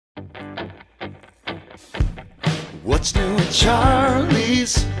What's new at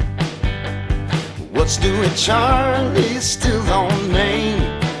Charlie's? What's new at Charlie's? Still on Main.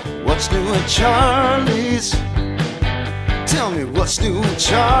 What's new at Charlie's? Tell me what's new at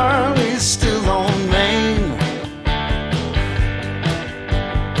Charlie's? Still on Main.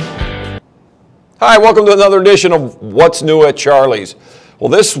 Hi, welcome to another edition of What's New at Charlie's. Well,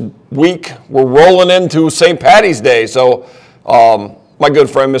 this week we're rolling into St. Patty's Day, so my good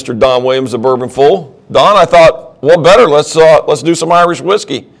friend Mr. Don Williams, the Bourbon Fool. Don, I thought, what better? Let's do some Irish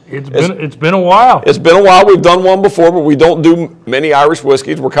whiskey. It's been a while. It's been a while. We've done one before, but we don't do many Irish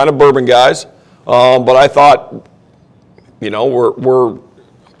whiskeys. We're kind of bourbon guys. But I thought, you know, we're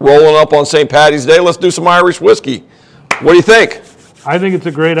rolling up on St. Patty's Day. Let's do some Irish whiskey. What do you think? I think it's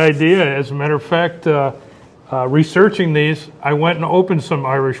a great idea. As a matter of fact, researching these, I went and opened some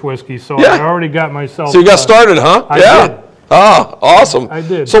Irish whiskey, so yeah. I already got myself. So you got started, huh? I did. Ah, awesome. I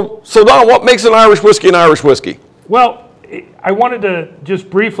did. So Don, what makes an Irish whiskey an Irish whiskey? Well, I wanted to just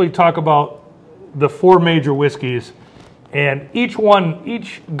briefly talk about the four major whiskeys, and each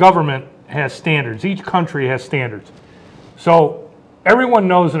government has standards. Each country has standards. So everyone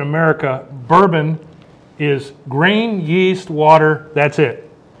knows in America, bourbon is grain, yeast, water, that's it.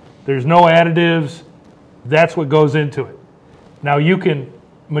 There's no additives, that's what goes into it. Now you can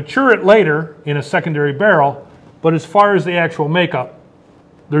mature it later in a secondary barrel, but as far as the actual makeup,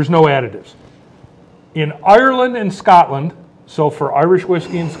 there's no additives. In Ireland and Scotland, so for Irish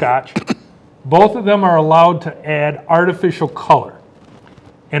whiskey and Scotch, both of them are allowed to add artificial color.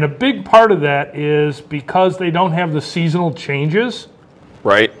 And a big part of that is because they don't have the seasonal changes.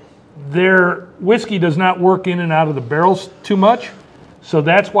 Right. Their whiskey does not work in and out of the barrels too much, so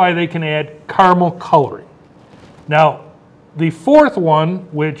that's why they can add caramel coloring. Now, the fourth one,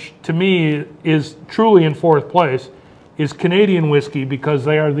 which to me is truly in fourth place, is Canadian whiskey, because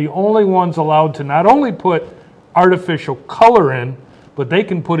they are the only ones allowed to not only put artificial color in, but they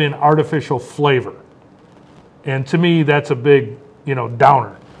can put in artificial flavor. And to me, that's a big,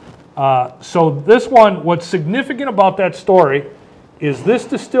 downer. So this one, what's significant about that story is this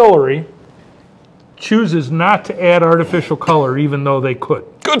distillery chooses not to add artificial color, even though they could.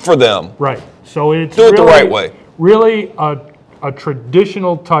 Good for them. Right. So it's do it the right way. Really a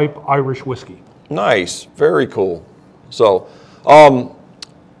traditional type Irish whiskey. Nice. Very cool. So,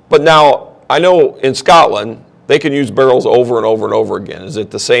 but now I know in Scotland they can use barrels over and over and over again. Is it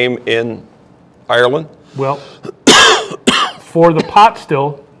the same in Ireland? Well, for the pot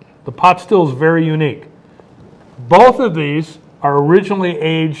still is very unique. Both of these are originally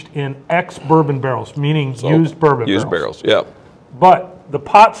aged in ex-bourbon barrels, meaning used bourbon barrels. Used barrels, yeah. But the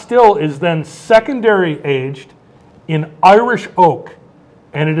pot still is then secondary aged in Irish oak.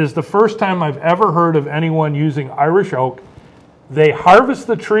 And it is the first time I've ever heard of anyone using Irish oak. They harvest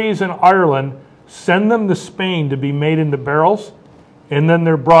the trees in Ireland, send them to Spain to be made into barrels, and then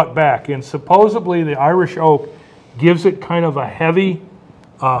they're brought back. And supposedly the Irish oak gives it kind of a heavy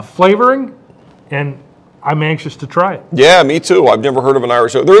flavoring, and I'm anxious to try it. Yeah, me too. I've never heard of an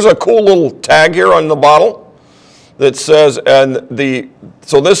Irish oak. There's a cool little tag here on the bottle that says,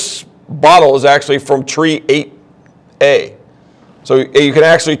 so this bottle is actually from tree 8A. So you can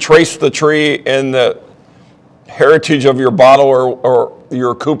actually trace the tree and the heritage of your bottle or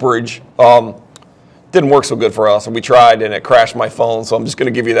your cooperage. Didn't work so good for us, and we tried, and it crashed my phone, so I'm just going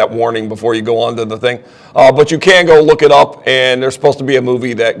to give you that warning before you go on to the thing. But you can go look it up, and there's supposed to be a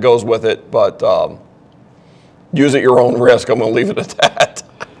movie that goes with it, but use at your own risk. I'm going to leave it at that.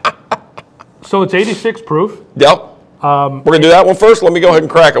 So it's 86 proof. Yep. We're going to do that one first. Let me go ahead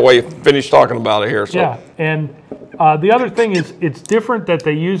and crack it while you finish talking about it here. So. Yeah, and the other thing is it's different that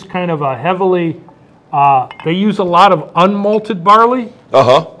they use kind of a heavily, they use a lot of unmalted barley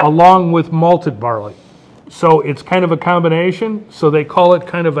along with malted barley. So it's kind of a combination, so they call it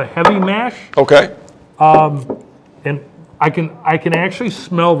kind of a heavy mash. Okay. And I can actually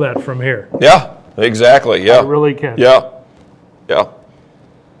smell that from here. Yeah, exactly, yeah. I really can. Yeah, yeah.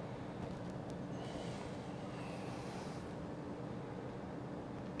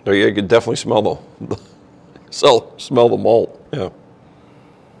 Oh, yeah, you can definitely smell smell the malt, yeah.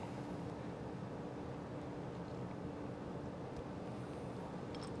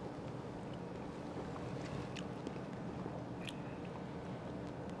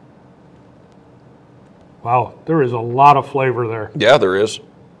 Wow, there is a lot of flavor there. Yeah, there is.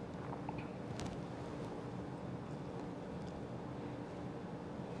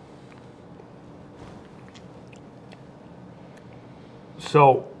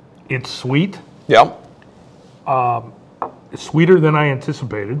 So it's sweet. Yeah. It's sweeter than I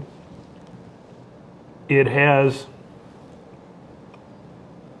anticipated. It has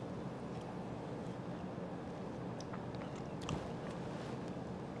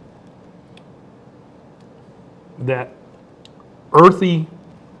that earthy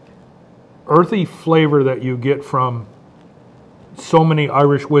flavor that you get from so many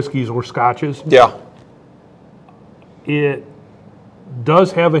Irish whiskeys or scotches. Yeah. It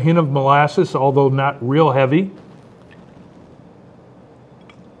does have a hint of molasses, although not real heavy.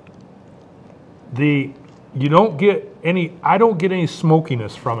 You don't get any, I don't get any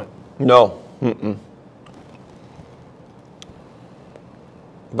smokiness from it. No. Mm-mm.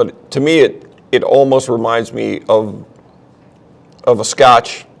 But to me, it almost reminds me of a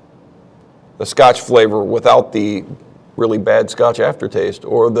Scotch flavor without the really bad Scotch aftertaste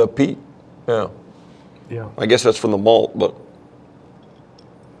or the peat. Yeah. Yeah. I guess that's from the malt, but.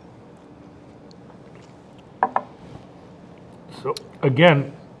 So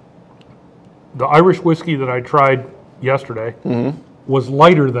again, the Irish whiskey that I tried yesterday was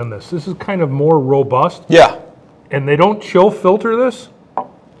lighter than this. This is kind of more robust. Yeah. And they don't chill filter this.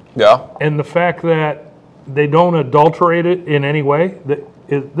 Yeah. And the fact that they don't adulterate it in any way,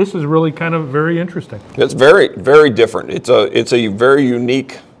 this is really kind of very interesting. It's very, very different. It's a very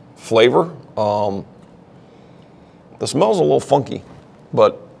unique flavor. The smell's a little funky,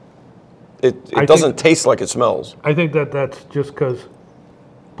 but it doesn't taste like it smells. I think that's just because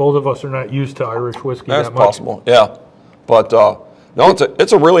both of us are not used to Irish whiskey That's that much. possible, yeah. But no,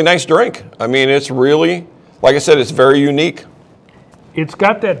 it's a really nice drink. I mean, it's really, like I said, it's very unique. It's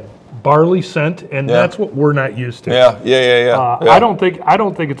got that barley scent, and that's what we're not used to. Yeah. I don't think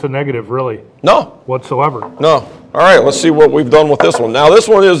it's a negative, really. No. Whatsoever. No. All right, let's see what we've done with this one. Now, this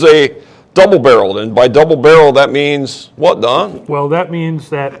one is a double-barreled, and by double-barrel, that means what, Don? Well, that means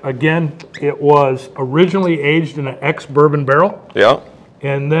that, again, it was originally aged in an ex-bourbon barrel. Yeah.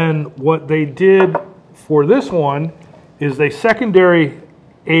 And then what they did for this one is they secondary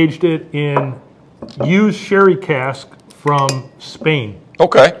aged it in used sherry cask from Spain.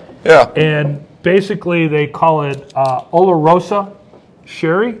 Okay, yeah. And basically they call it Oloroso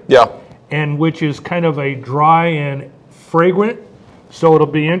Sherry. Yeah. And which is kind of a dry and fragrant. So it'll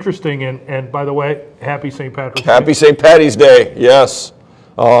be interesting. And by the way, happy St. Patrick's Day. Happy St. Patty's Day, yes.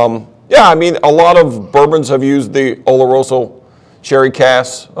 Yeah, I mean, a lot of bourbons have used the Oloroso Sherry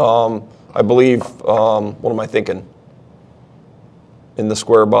casks. I believe, what am I thinking? In the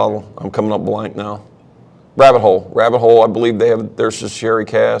square bottle. I'm coming up blank now. Rabbit Hole, I believe there's just sherry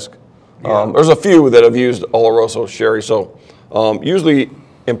cask. Yeah. There's a few that have used Oloroso Sherry, so usually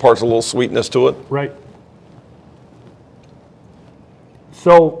imparts a little sweetness to it. Right.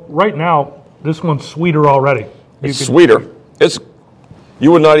 So right now, this one's sweeter already. It's sweeter.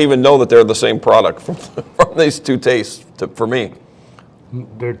 You would not even know that they're the same product from these two tastes for me.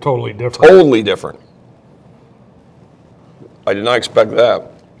 They're totally different. Totally different. I did not expect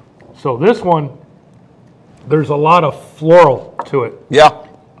that. So this one, there's a lot of floral to it. Yeah.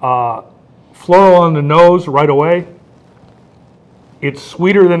 Floral on the nose right away. It's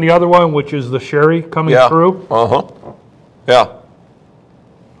sweeter than the other one, which is the sherry coming through. Uh-huh. Yeah.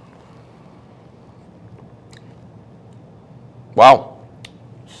 Wow.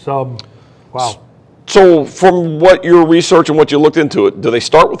 Wow. So from what your research and what you looked into it, do they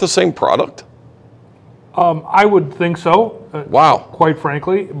start with the same product? I would think so. Wow. Quite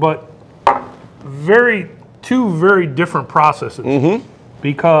frankly, but two very different processes.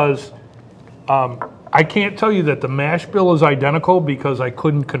 Because I can't tell you that the mash bill is identical because I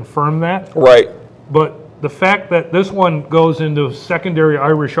couldn't confirm that. Right. But the fact that this one goes into secondary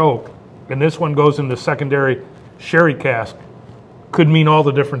Irish oak and this one goes into secondary sherry cask could mean all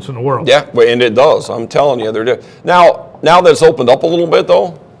the difference in the world. Yeah, and it does. I'm telling you, they're different. Now that it's opened up a little bit,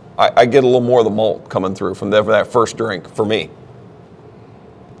 though, I get a little more of the malt coming through from that first drink for me.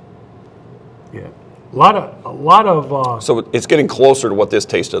 Yeah, a lot of. So it's getting closer to what this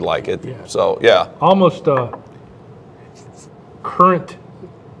tasted like. So yeah. Almost current,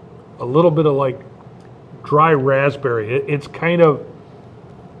 a little bit of like dry raspberry. It's kind of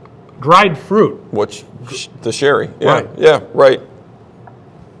dried fruit. Which the sherry. Yeah. Right. Yeah. Right.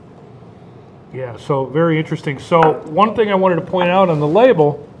 Yeah, so very interesting. So one thing I wanted to point out on the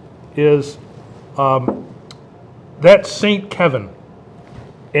label is that's St. Kevin.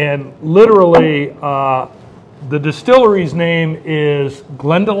 And literally the distillery's name is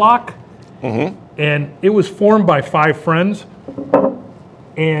Glendalough. And it was formed by 5 friends.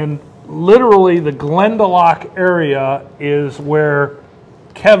 And literally the Glendalough area is where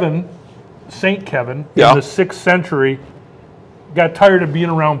Kevin, St. Kevin, in the 6th century, got tired of being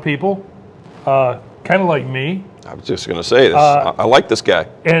around people. Kind of like me. I was just going to say this. I like this guy.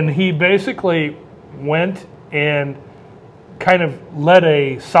 And he basically went and kind of led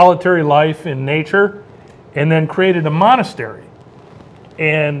a solitary life in nature and then created a monastery.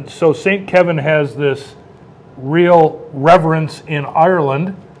 And so St. Kevin has this real reverence in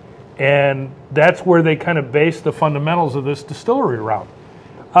Ireland, and that's where they kind of base the fundamentals of this distillery around.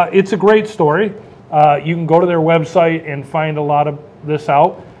 It's a great story. You can go to their website and find a lot of this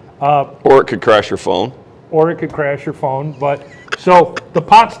out. Or it could crash your phone. Or it could crash your phone. But so the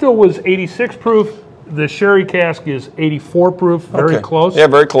pot still was 86 proof. The sherry cask is 84 proof. Very close. Yeah,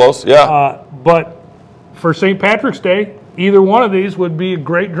 very close. Yeah. But for St. Patrick's Day, either one of these would be a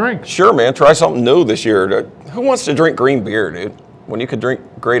great drink. Sure, man. Try something new this year. Who wants to drink green beer, dude, when you could drink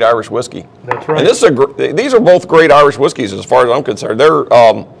great Irish whiskey? That's right. And this is these are both great Irish whiskeys as far as I'm concerned. They're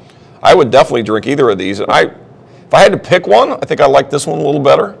I would definitely drink either of these. And if I had to pick one, I think I like this one a little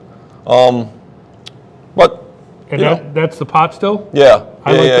better. But and that's the pot still? Yeah.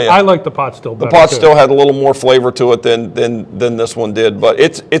 I like the pot still better. The pot still had a little more flavor to it than this one did. But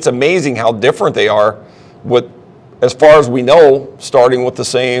it's amazing how different they are with, as far as we know, starting with the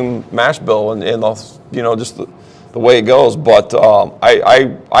same mash bill and the, just the way it goes. But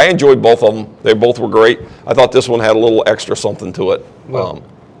I enjoyed both of them. They both were great. I thought this one had a little extra something to it. Well,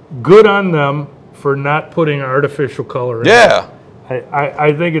 good on them for not putting artificial color in it. Yeah.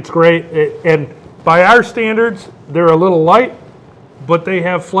 I think it's great. And by our standards, they're a little light, but they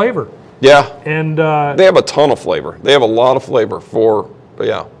have flavor. Yeah. And they have a ton of flavor. They have a lot of flavor but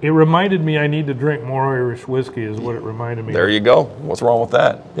yeah. It reminded me I need to drink more Irish whiskey is what it reminded me. There you go. What's wrong with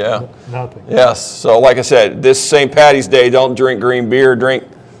that? Yeah. Nothing. Yes. So like I said, this St. Patty's Day, don't drink green beer, drink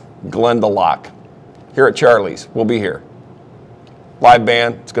Glendalough. Here at Charlie's. We'll be here. Live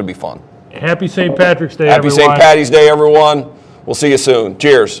band. It's going to be fun. Happy St. Patrick's Day, Happy everyone. St. Patty's Day, everyone. We'll see you soon.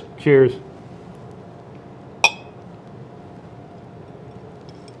 Cheers. Cheers.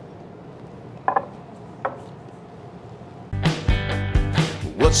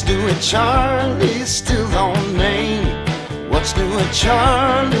 What's new at Charlie's still on Main? What's new at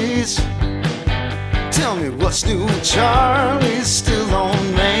Charlie's? Tell me what's new at Charlie's still